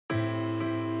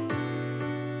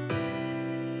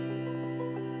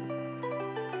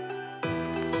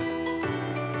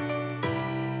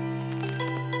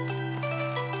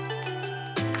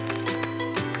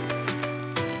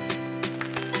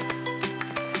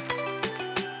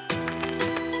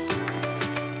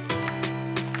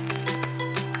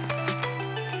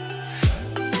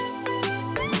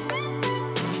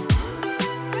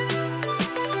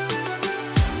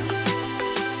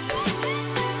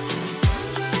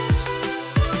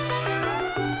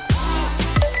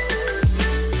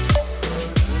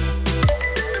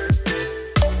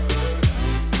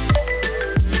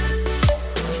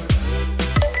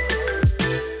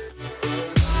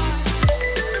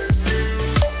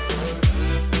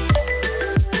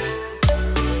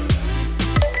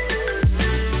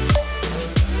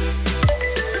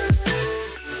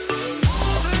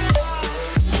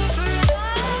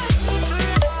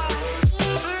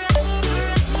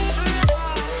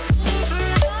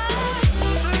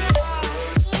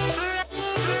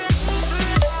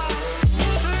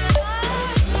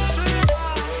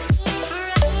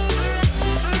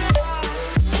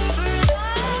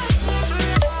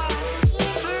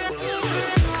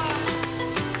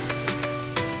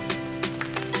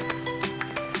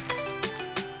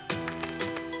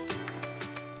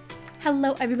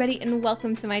Hello everybody and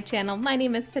welcome to my channel. My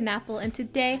name is Penapple and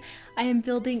today I am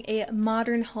building a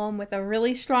modern home with a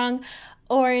really strong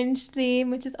orange theme,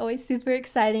 which is always super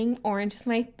exciting. Orange is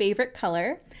my favorite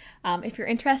color. If you're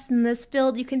interested in this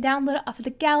build, you can download it off of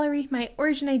the gallery. My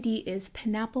origin ID is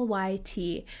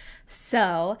penappleYT.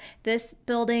 So this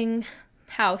building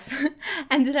house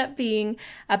ended up being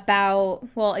about,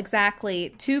 well,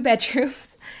 exactly 2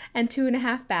 bedrooms and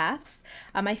 2.5 baths.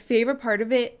 My favorite part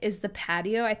of it is the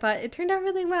patio. I thought it turned out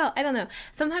really well. I don't know.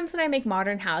 Sometimes when I make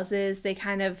modern houses, they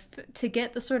kind of, to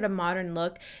get the sort of modern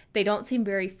look, they don't seem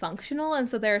very functional. And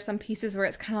so there are some pieces where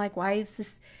it's kind of like, why is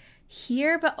this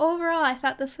here? But overall, I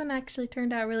thought this one actually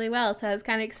turned out really well. So I was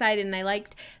kind of excited, and I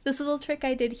liked this little trick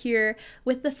I did here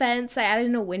with the fence. I added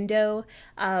in a window.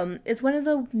 It's one of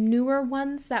the newer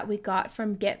ones that we got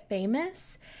from Get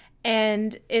Famous.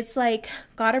 And it's like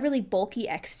got a really bulky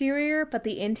exterior, but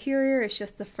the interior is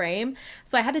just the frame.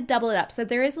 So I had to double it up. So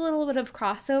there is a little bit of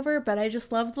crossover, but I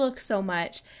just love the look so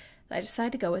much that I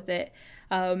decided to go with it.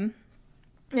 I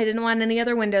didn't want any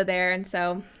other window there, and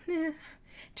so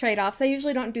trade-offs. I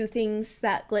usually don't do things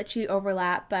that glitchy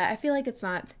overlap, but I feel like it's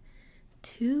not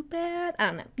too bad. I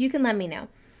don't know. You can let me know.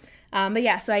 But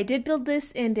yeah, so I did build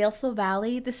this in Dalesville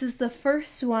Valley. This is the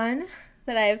first one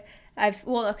that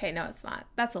well, okay, no, it's not.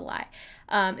 That's a lie.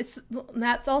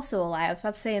 That's also a lie. I was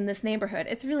about to say in this neighborhood.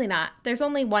 It's really not. There's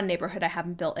only one neighborhood I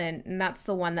haven't built in, and that's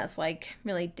the one that's like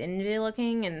really dingy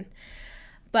looking.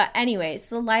 But anyways,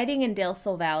 the lighting in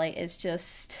Dalesville Valley is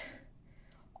just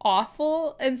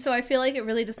awful, and so I feel like it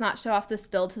really does not show off this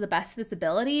build to the best of its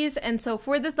abilities. And so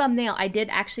for the thumbnail, I did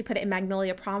actually put it in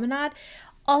Magnolia Promenade,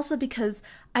 also because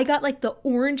I got like the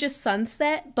orangest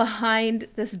sunset behind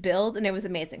this build, and it was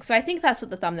amazing. So I think that's what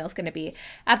the thumbnail is going to be.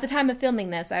 At the time of filming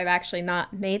this, I've actually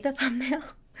not made the thumbnail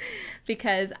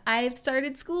because I've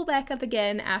started school back up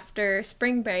again after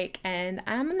spring break, and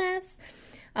I'm a mess.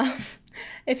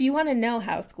 If you want to know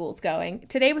how school's going,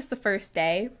 today was the first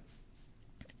day,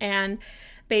 and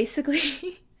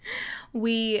basically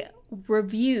we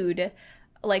reviewed,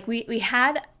 like we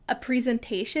had a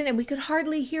presentation and we could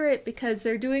hardly hear it because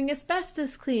they're doing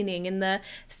asbestos cleaning in the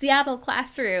Seattle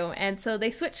classroom, and so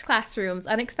they switched classrooms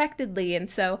unexpectedly, and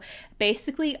so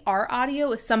basically our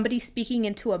audio is somebody speaking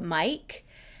into a mic,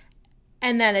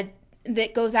 and then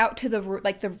that goes out to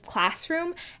the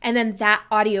classroom, and then that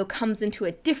audio comes into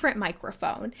a different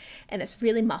microphone, and it's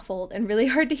really muffled and really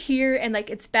hard to hear. And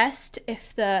like, it's best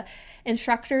if the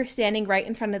instructor is standing right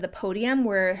in front of the podium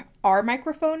where our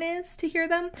microphone is to hear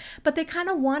them, but they kind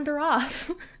of wander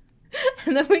off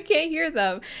and then we can't hear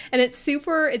them, and it's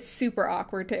super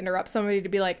awkward to interrupt somebody to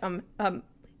be like,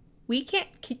 we can't,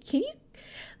 can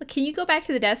you go back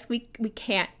to the desk? We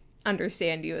can't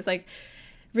understand you. It's like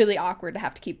really awkward to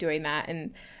have to keep doing that.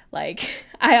 And like,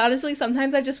 I honestly,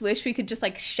 sometimes I just wish we could just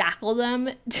like shackle them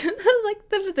to like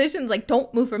the positions, like,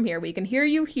 don't move from here. We can hear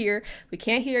you here. We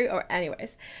can't hear you. Or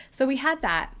anyways, so we had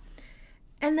that.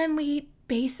 And then we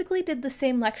basically did the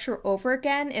same lecture over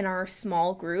again in our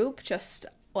small group, just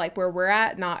like where we're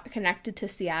at, not connected to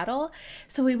Seattle.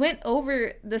 So we went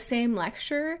over the same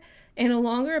lecture in a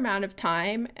longer amount of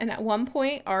time, and at one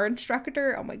point our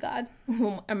instructor, oh my god,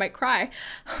 I might cry,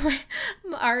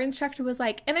 our instructor was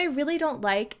like, and I really don't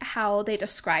like how they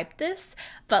described this,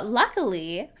 but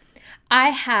luckily I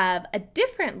have a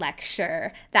different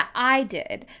lecture that I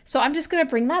did, so I'm just gonna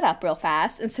bring that up real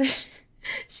fast. And so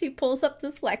she pulls up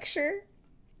this lecture,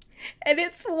 and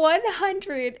it's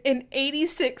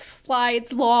 186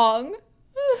 slides long.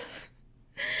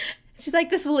 She's like,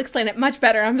 this will explain it much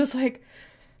better. I'm just like,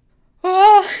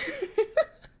 oh,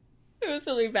 it was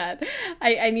really bad.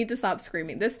 I need to stop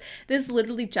screaming. This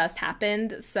literally just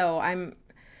happened, so I'm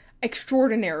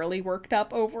extraordinarily worked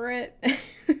up over it.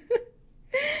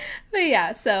 But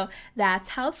yeah, so that's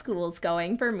how school's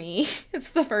going for me. It's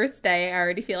the first day. I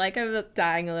already feel like I'm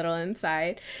dying a little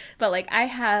inside. But like, I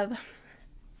have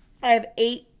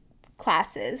 8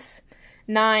 classes.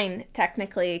 9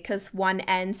 technically, because one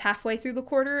ends halfway through the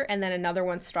quarter and then another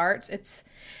one starts.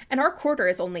 And our quarter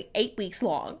is only 8 weeks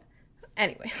long.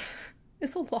 Anyways,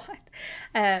 it's a lot.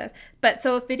 But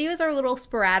so if videos are a little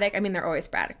sporadic, I mean, they're always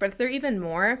sporadic, but if they're even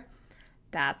more,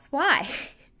 that's why.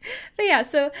 But yeah,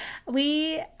 so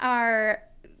we are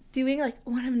doing like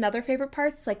one of another favorite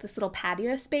parts, it's like this little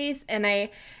patio space, and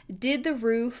I did the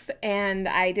roof, and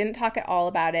I didn't talk at all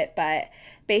about it, but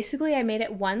basically I made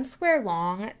it 1 square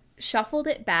long, shuffled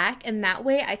it back, and that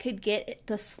way I could get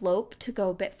the slope to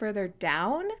go a bit further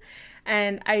down,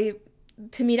 and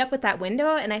to meet up with that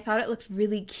window, and I thought it looked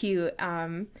really cute.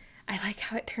 I like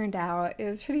how it turned out. It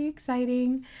was pretty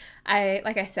exciting.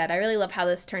 Like I said, I really love how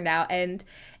this turned out, and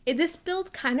This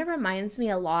build kind of reminds me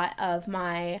a lot of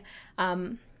my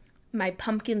my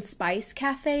pumpkin spice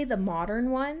cafe, the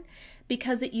modern one,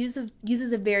 because it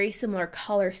uses a very similar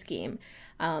color scheme.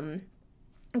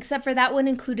 Except for that one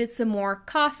included some more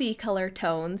coffee color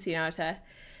tones,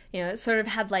 it sort of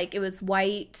had like, it was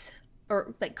white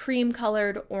or like cream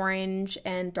colored orange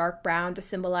and dark brown to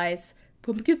symbolize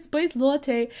pumpkin spice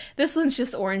latte. This one's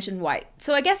just orange and white.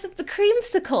 So I guess it's a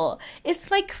creamsicle. It's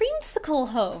my creamsicle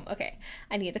home. Okay,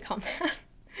 I need to calm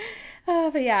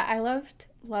down. But yeah, I loved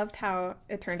how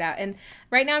it turned out. And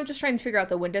right now I'm just trying to figure out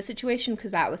the window situation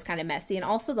because that was kind of messy. And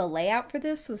also the layout for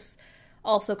this was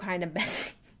also kind of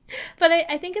messy. But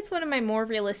I think it's one of my more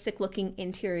realistic looking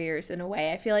interiors in a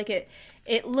way. I feel like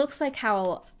it looks like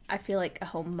how I feel like a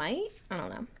home might. I don't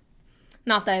know.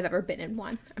 Not that I've ever been in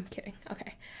one. I'm kidding.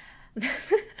 Okay.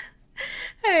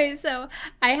 Alright, so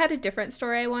I had a different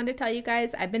story I wanted to tell you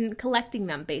guys. I've been collecting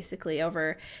them basically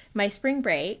over my spring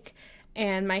break,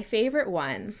 and my favorite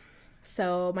one.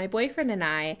 So my boyfriend and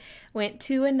I went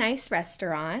to a nice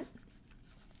restaurant,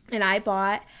 and I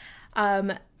bought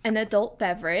an adult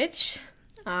beverage.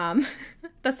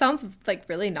 That sounds like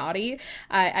really naughty.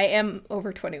 I am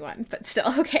over 21, but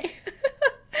still, okay.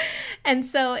 And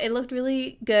so it looked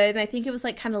really good, and I think it was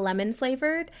like kind of lemon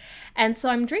flavored. And so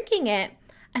I'm drinking it,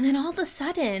 and then all of a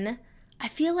sudden, I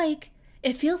feel like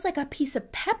it feels like a piece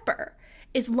of pepper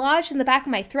is lodged in the back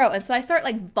of my throat. And so I start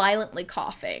like violently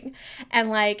coughing, and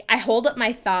like I hold up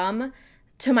my thumb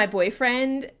to my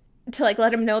boyfriend to like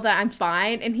let him know that I'm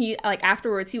fine. And he like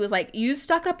afterwards he was like, you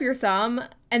stuck up your thumb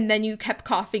and then you kept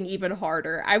coughing even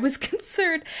harder. I was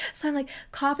concerned. So I'm like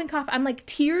coughing. I'm like,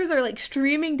 tears are like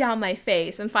streaming down my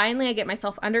face. And finally I get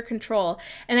myself under control,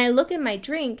 and I look in my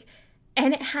drink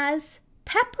and it has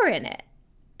pepper in it.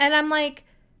 And I'm like,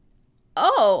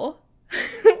 oh,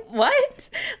 what?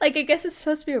 Like, I guess it's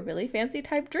supposed to be a really fancy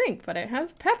type drink, but it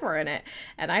has pepper in it.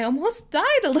 And I almost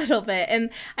died a little bit. And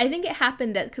I think it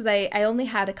happened because I only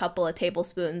had a couple of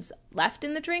tablespoons left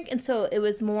in the drink. And so it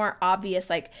was more obvious,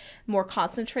 like more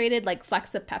concentrated, like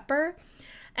flecks of pepper.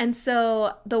 And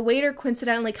so the waiter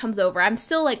coincidentally comes over. I'm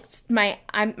still like, my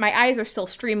eyes are still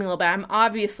streaming a little bit. I'm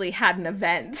obviously had an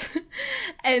event.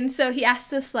 And so he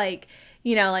asked us like,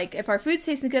 like if our food's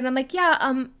tasting good. And I'm like,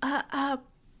 yeah,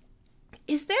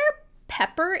 is there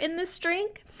pepper in this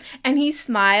drink? And he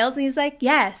smiles and he's like,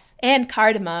 yes, and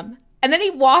cardamom. And then he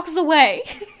walks away.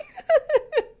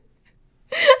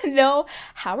 No,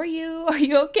 how are you? Are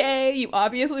you okay? You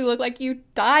obviously look like you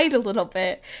died a little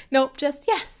bit. Nope, just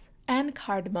yes, and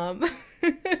cardamom.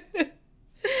 And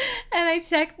I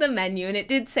checked the menu and it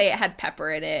did say it had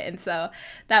pepper in it. And so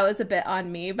that was a bit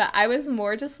on me. But I was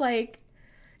more just like,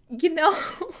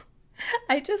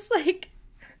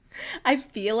 I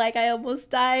feel like I almost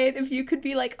died. If you could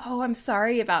be like, oh, I'm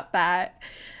sorry about that.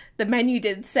 The menu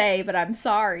did say, but I'm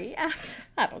sorry. I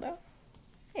don't know.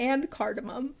 And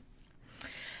cardamom.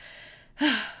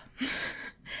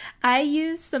 I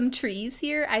used some trees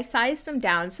here. I sized them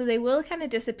down, so they will kind of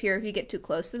disappear if you get too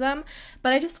close to them.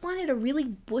 But I just wanted a really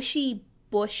bushy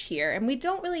bush here, and we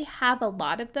don't really have a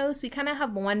lot of those. We kind of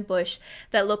have one bush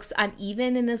that looks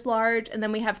uneven and is large, and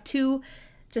then we have two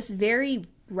just very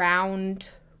round,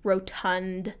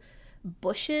 rotund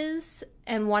bushes,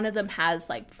 and one of them has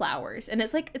like flowers. And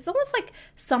it's almost like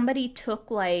somebody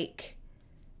took like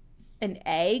an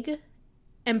egg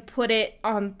and put it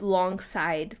on long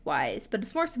sidewise, but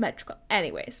it's more symmetrical.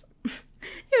 Anyways,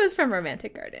 it was from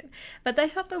Romantic Garden. But I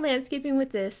thought the landscaping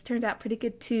with this turned out pretty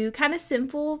good too. Kind of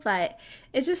simple, but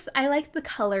it's just, I like the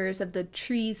colors of the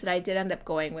trees that I did end up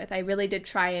going with. I really did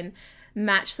try and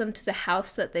match them to the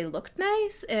house so that they looked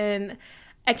nice, and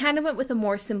I kind of went with a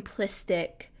more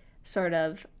simplistic sort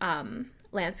of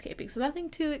landscaping. So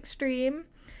nothing too extreme,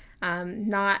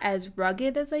 not as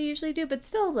rugged as I usually do, but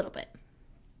still a little bit.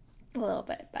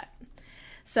 But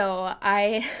so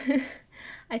I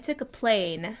took a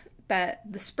plane. That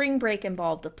the spring break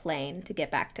involved a plane to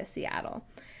get back to Seattle,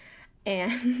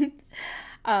 and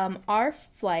our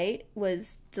flight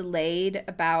was delayed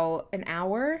about an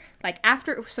hour.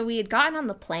 So we had gotten on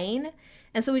the plane,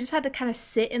 and so we just had to kind of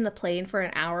sit in the plane for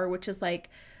an hour, which is like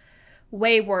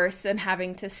way worse than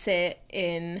having to sit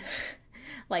in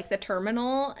like the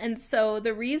terminal. And so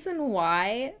the reason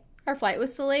why our flight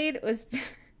was delayed was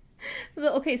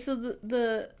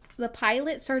the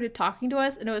pilot started talking to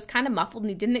us, and it was kind of muffled and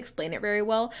he didn't explain it very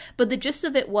well, but the gist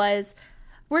of it was,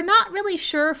 we're not really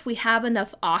sure if we have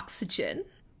enough oxygen.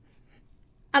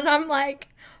 And I'm like,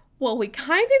 well, we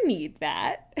kind of need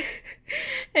that.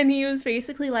 And he was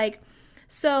basically like,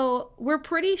 so we're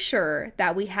pretty sure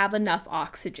that we have enough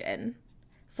oxygen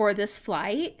for this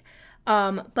flight,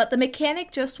 But the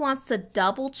mechanic just wants to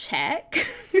double check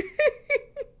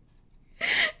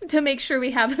to make sure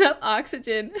we have enough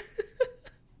oxygen.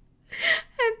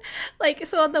 And like,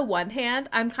 so on the one hand,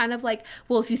 I'm kind of like,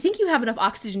 well, if you think you have enough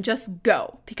oxygen, just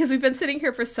go, because we've been sitting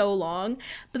here for so long.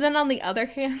 But then on the other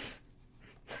hand,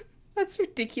 that's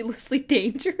ridiculously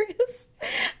dangerous.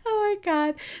 Oh my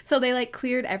God. So they like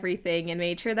cleared everything and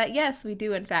made sure that yes, we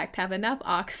do in fact have enough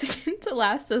oxygen to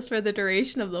last us for the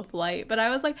duration of the flight. But I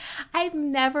was like, I've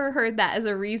never heard that as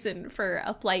a reason for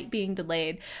a flight being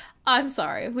delayed. I'm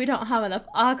sorry, we don't have enough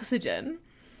oxygen.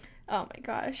 Oh my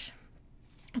gosh.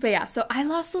 But yeah, so I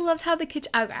also loved how the kitchen,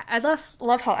 I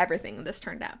love how everything in this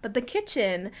turned out. But the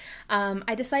kitchen,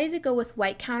 I decided to go with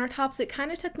white countertops. It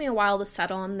kind of took me a while to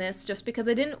settle on this just because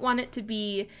I didn't want it to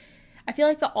be, I feel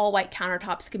like the all white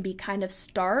countertops can be kind of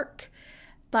stark,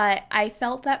 but I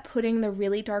felt that putting the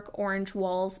really dark orange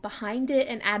walls behind it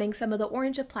and adding some of the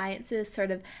orange appliances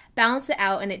sort of balanced it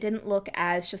out, and it didn't look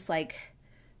as just like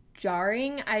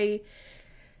jarring. I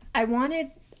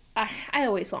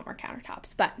always want more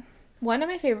countertops, but one of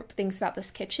my favorite things about this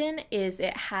kitchen is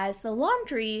it has the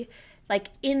laundry like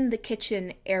in the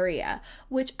kitchen area,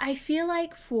 which I feel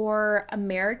like for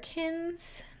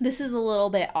Americans, this is a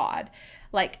little bit odd.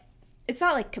 Like, it's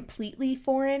not like completely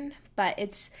foreign, but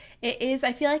it is,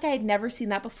 I feel like I had never seen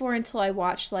that before until I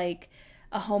watched like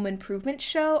a home improvement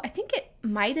show. I think it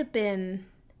might have been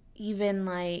even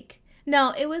like,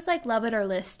 no, it was like Love It or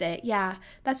List It. Yeah,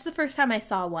 that's the first time I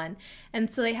saw one.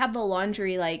 And so they had the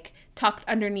laundry like tucked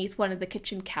underneath one of the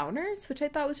kitchen counters, which I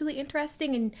thought was really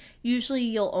interesting. And usually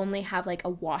you'll only have like a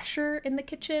washer in the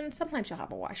kitchen. Sometimes you'll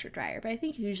have a washer dryer, but I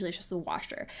think usually it's just a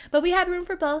washer. But we had room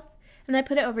for both, and I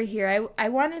put it over here. I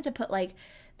wanted to put like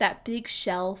that big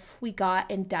shelf we got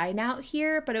in Dine Out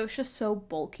here, but it was just so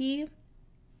bulky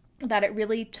that it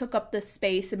really took up the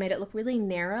space and made it look really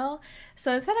narrow.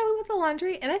 So instead I went with the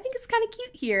laundry, and I think it's kind of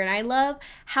cute here. And I love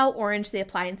how orange the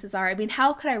appliances are. I mean,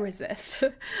 how could I resist?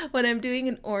 When I'm doing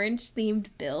an orange themed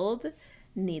build,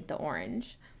 need the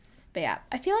orange. But yeah,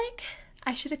 I feel like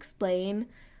I should explain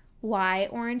why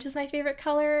orange is my favorite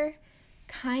color.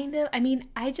 Kind of. I mean,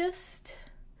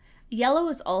 yellow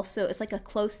is also, it's like a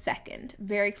close second,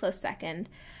 very close second.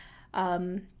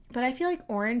 But I feel like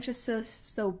orange is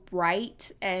so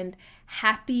bright and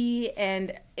happy,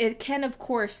 and it can, of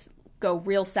course, go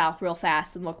real south real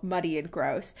fast and look muddy and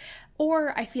gross.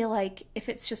 Or I feel like if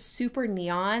it's just super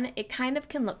neon, it kind of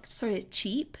can look sort of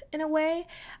cheap in a way.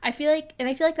 I feel like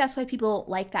that's why people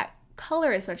like that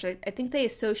color as much. I think they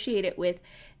associate it with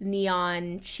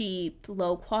neon, cheap,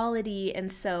 low quality, and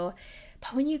so...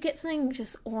 But when you get something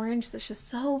just orange that's just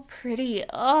so pretty,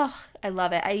 oh, I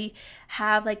love it. I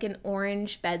have like an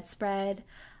orange bedspread,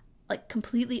 like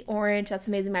completely orange. That's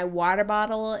amazing. My water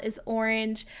bottle is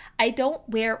orange. I don't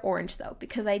wear orange though,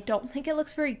 because I don't think it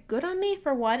looks very good on me,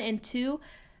 for one, and two,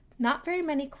 not very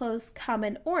many clothes come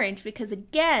in orange because,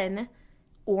 again,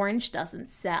 orange doesn't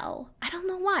sell. I don't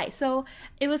know why. So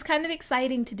it was kind of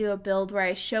exciting to do a build where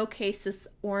I showcase this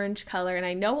orange color, and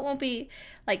I know it won't be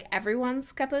like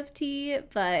everyone's cup of tea,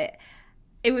 but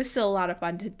it was still a lot of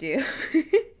fun to do.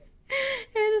 It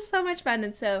was just so much fun.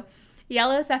 And so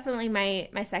yellow is definitely my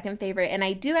second favorite, and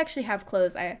I do actually have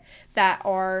clothes that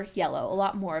are yellow, a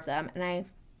lot more of them, and I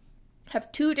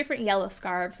have two different yellow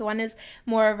scarves. One is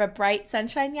more of a bright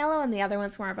sunshine yellow, and the other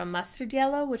one's more of a mustard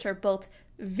yellow, which are both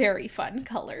very fun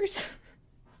colors.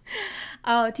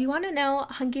 Oh, do you want to know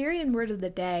Hungarian word of the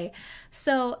day?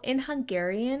 So in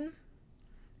Hungarian,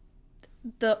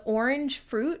 the orange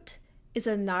fruit is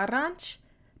a narancs,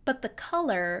 but the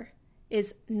color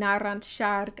is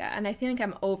narancssárga. And I think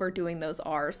I'm overdoing those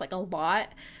R's like a lot,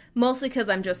 mostly because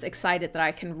I'm just excited that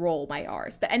I can roll my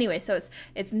R's. But anyway, so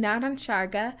it's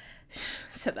narancssárga.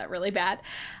 Said that really bad.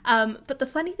 But the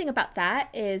funny thing about that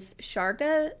is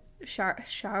sárga is sorry.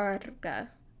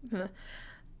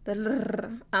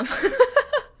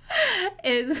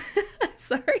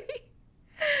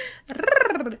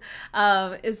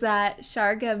 Is that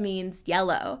sárga means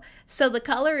yellow. So the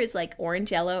color is like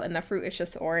orange yellow and the fruit is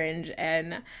just orange,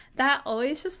 and that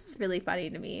always just is really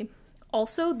funny to me.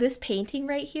 Also, this painting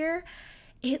right here,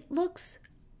 it looks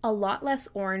a lot less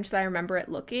orange than I remember it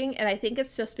looking, and I think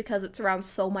it's just because it's around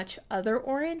so much other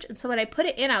orange. And so when I put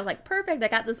it in, I was like, perfect, I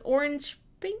got this orange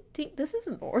painting. This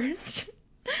isn't orange.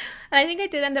 And I think I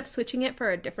did end up switching it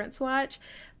for a different swatch,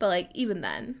 but like even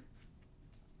then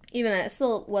it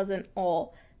still wasn't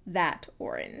all that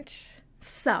orange.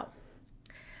 So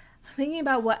I'm thinking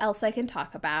about what else I can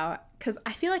talk about, because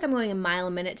I feel like I'm going a mile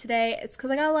a minute today. It's because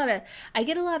I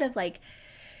get a lot of like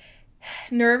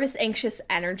nervous, anxious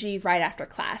energy right after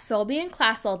class. So I'll be in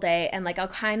class all day, and like I'll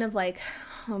kind of like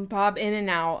bob in and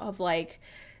out of like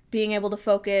being able to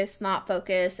focus, not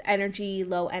focus, energy,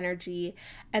 low energy.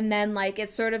 And then like it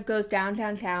sort of goes down,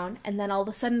 down, down. And then all of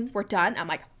a sudden we're done. I'm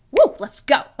like, woo, let's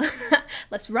go.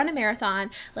 Let's run a marathon.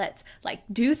 Let's like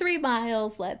do 3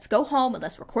 miles. Let's go home and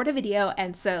let's record a video.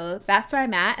 And so that's where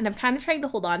I'm at. And I'm kind of trying to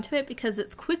hold on to it because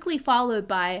it's quickly followed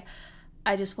by,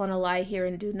 I just want to lie here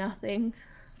and do nothing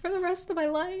for the rest of my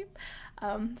life.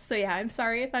 So yeah, I'm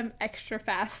sorry if I'm extra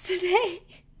fast today.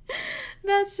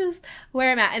 That's just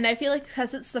where I'm at. And I feel like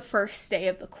because it's the first day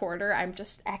of the quarter, I'm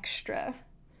just extra.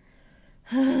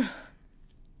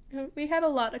 We had a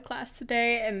lot of class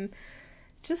today and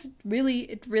just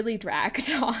it really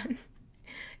dragged on.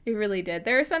 It really did.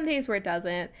 There are some days where it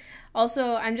doesn't.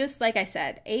 Also, I'm just, like I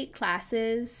said, 8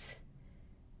 classes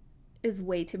is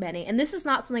way too many. And this is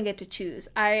not something I get to choose.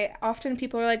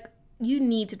 People are like, you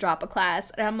need to drop a class.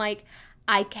 And I'm like,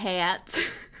 I can't.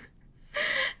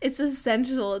 It's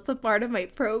essential. It's a part of my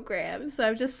program. So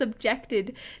I'm just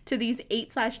subjected to these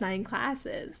 8/9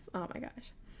 classes. Oh my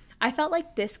gosh. I felt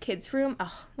like this kids' room,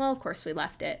 oh, well, of course we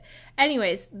left it.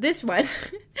 Anyways, this one,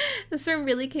 this room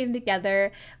really came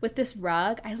together with this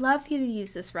rug. I love you to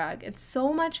use this rug. It's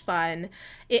so much fun.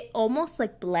 It almost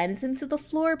like blends into the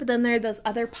floor, but then there are those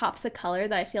other pops of color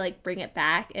that I feel like bring it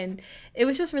back. And it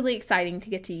was just really exciting to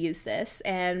get to use this.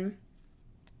 And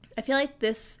I feel like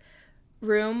this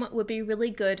room would be really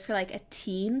good for like a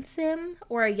teen sim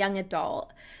or a young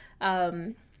adult.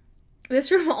 This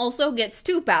room also gets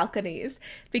 2 balconies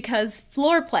because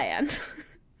floor plan.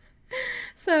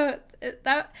 So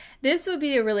this would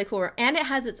be a really cool room. And it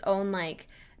has its own like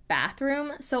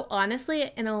bathroom. So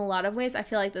honestly, in a lot of ways, I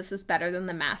feel like this is better than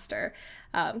the master.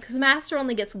 Because the master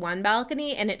only gets 1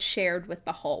 balcony and it's shared with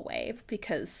the hallway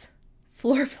because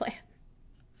floor plan.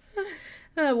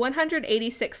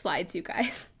 186 slides, you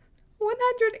guys.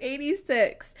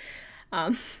 186.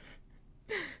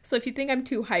 So if you think I'm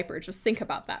too hyper, just think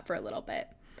about that for a little bit.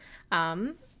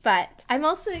 But I'm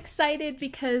also excited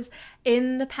because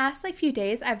in the past like few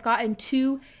days, I've gotten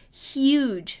 2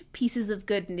 huge pieces of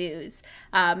good news.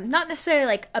 Not necessarily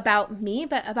like about me,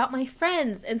 but about my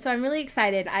friends. And so I'm really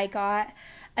excited. I got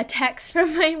a text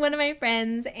from one of my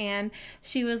friends and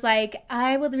she was like,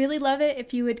 I would really love it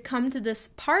if you would come to this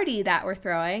party that we're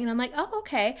throwing. And I'm like, oh,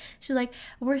 okay. She's like,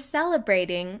 we're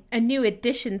celebrating a new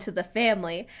addition to the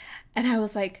family. And I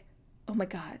was like, oh my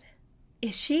God,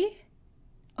 is she?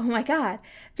 Oh my God.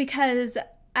 Because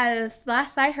as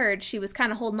last I heard, she was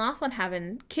kind of holding off on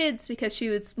having kids because she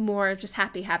was more just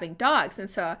happy having dogs. And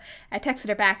so I texted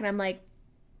her back and I'm like,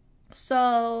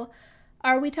 so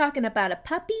are we talking about a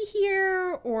puppy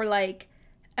here or like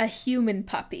a human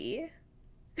puppy?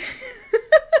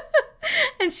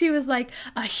 And she was like,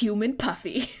 a human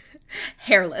puppy,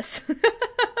 hairless.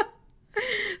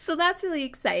 So that's really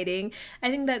exciting. I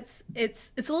think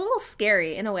it's a little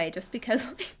scary in a way just because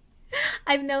like,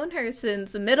 I've known her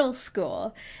since middle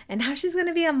school and now she's going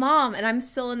to be a mom and I'm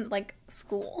still in like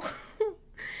school.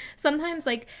 Sometimes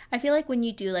like I feel like when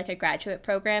you do like a graduate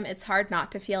program, it's hard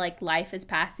not to feel like life is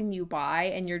passing you by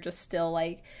and you're just still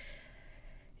like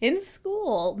in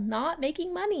school, not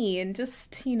making money and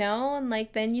just, and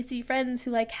like then you see friends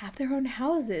who like have their own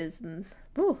houses and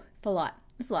it's a lot.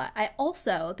 It's a lot.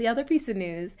 The other piece of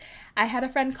news, I had a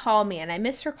friend call me and I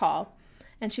missed her call.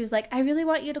 And she was like, I really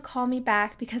want you to call me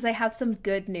back because I have some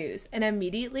good news. And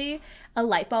immediately a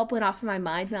light bulb went off in my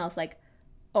mind and I was like,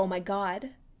 oh my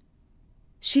God,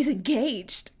 she's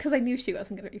engaged. Because I knew she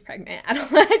wasn't going to be pregnant.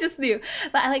 I just knew.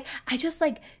 But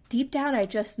deep down, I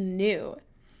just knew.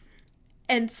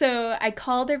 And so I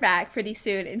called her back pretty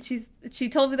soon and she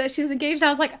told me that she was engaged. And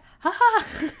I was like,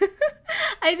 haha,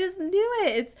 I just knew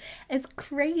it. It's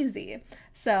crazy.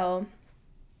 So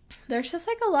there's just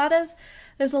like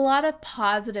there's a lot of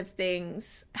positive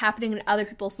things happening in other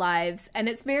people's lives, and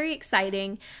it's very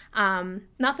exciting.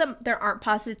 Not that there aren't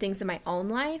positive things in my own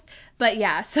life, but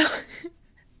yeah, so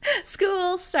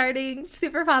school starting,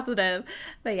 super positive.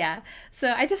 But yeah,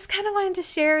 so I just kind of wanted to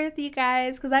share with you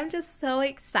guys because I'm just so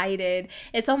excited.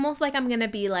 It's almost like I'm gonna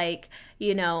be like,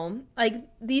 like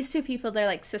these 2 people, they're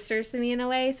like sisters to me in a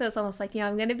way. So it's almost like,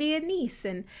 I'm gonna be a niece,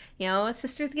 and a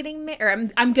sister's getting married, or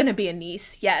I'm gonna be a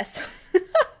niece. Yes.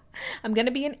 I'm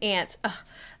gonna be an aunt. Ugh,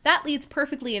 that leads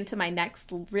perfectly into my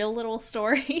next real little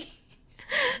story.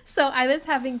 So I was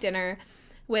having dinner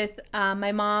with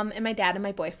my mom and my dad and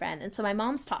my boyfriend. And so my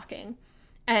mom's talking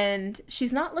and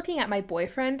she's not looking at my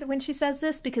boyfriend when she says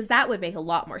this because that would make a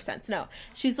lot more sense. No,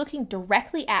 she's looking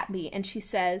directly at me and she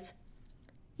says,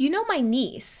 my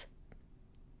niece,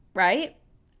 right?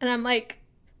 And I'm like,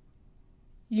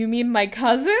 you mean my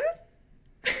cousin?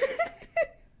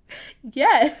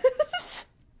 Yes.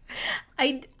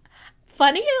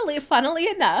 funnily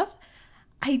enough,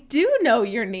 I do know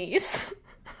your niece.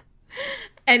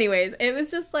 Anyways, it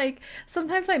was just like,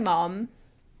 sometimes my mom,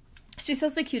 she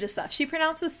says the cutest stuff. She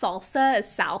pronounces salsa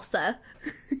as salsa.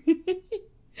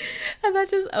 And that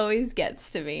just always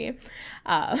gets to me.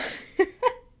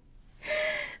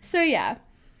 So yeah.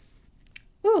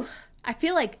 Ooh, I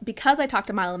feel like because I talked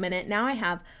a mile a minute, now I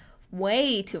have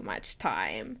way too much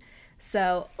time.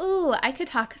 So, ooh, I could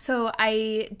talk. So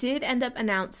I did end up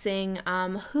announcing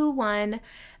who won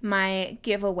my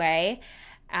giveaway.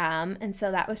 And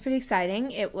so that was pretty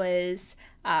exciting. It was,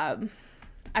 I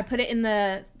put it in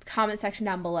the comment section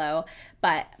down below,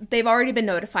 but they've already been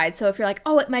notified. So if you're like,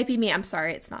 oh, it might be me, I'm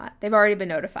sorry, it's not. They've already been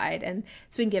notified and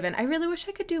it's been given. I really wish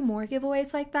I could do more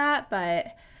giveaways like that,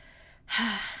 but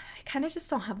I kind of just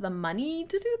don't have the money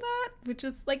to do that, which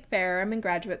is like fair. I'm in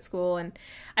graduate school and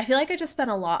I feel like I just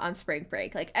spent a lot on spring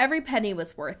break. Like every penny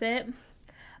was worth it.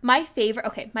 My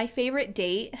favorite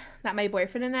date that my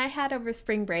boyfriend and I had over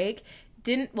spring break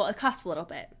it cost a little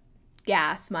bit.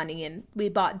 Gas money, and we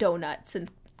bought donuts and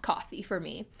coffee for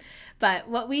me. But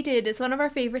what we did is one of our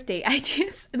favorite date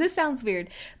ideas. This sounds weird,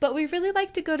 but we really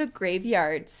like to go to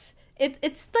graveyards.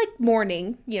 It's like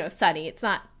morning, sunny. It's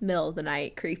not middle of the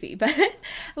night, creepy, but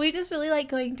we just really like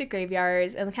going to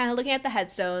graveyards and kind of looking at the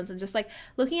headstones and just like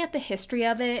looking at the history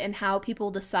of it and how people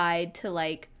decide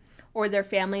to or their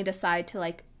family decide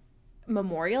to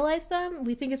memorialize them.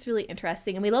 We think it's really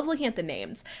interesting and we love looking at the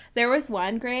names. There was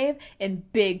one grave in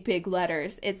big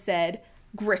letters. It said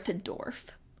Gryffindor.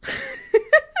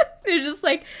 It's just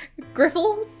like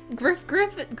Gryffindor,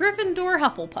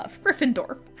 Hufflepuff,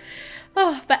 Gryffindor.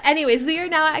 Oh, but anyways, we are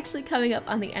now actually coming up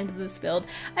on the end of this build.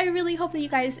 I really hope that you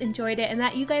guys enjoyed it and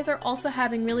that you guys are also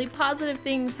having really positive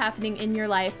things happening in your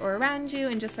life or around you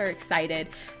and just are excited.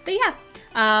 But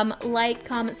yeah, like,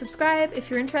 comment, subscribe if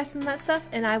you're interested in that stuff,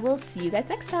 and I will see you guys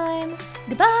next time.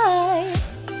 Goodbye!